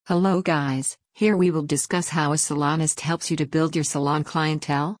Hello guys, here we will discuss how a Salonist helps you to build your salon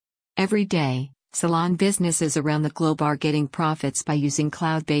clientele. Every day, salon businesses around the globe are getting profits by using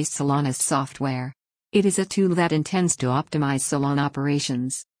cloud-based Salonist software. It is a tool that intends to optimize salon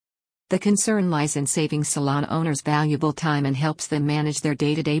operations. The concern lies in saving salon owners valuable time and helps them manage their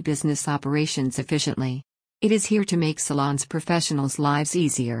day-to-day business operations efficiently. It is here to make salons professionals' lives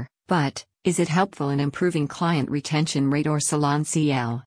easier, but is it helpful in improving client retention rate or salon CL?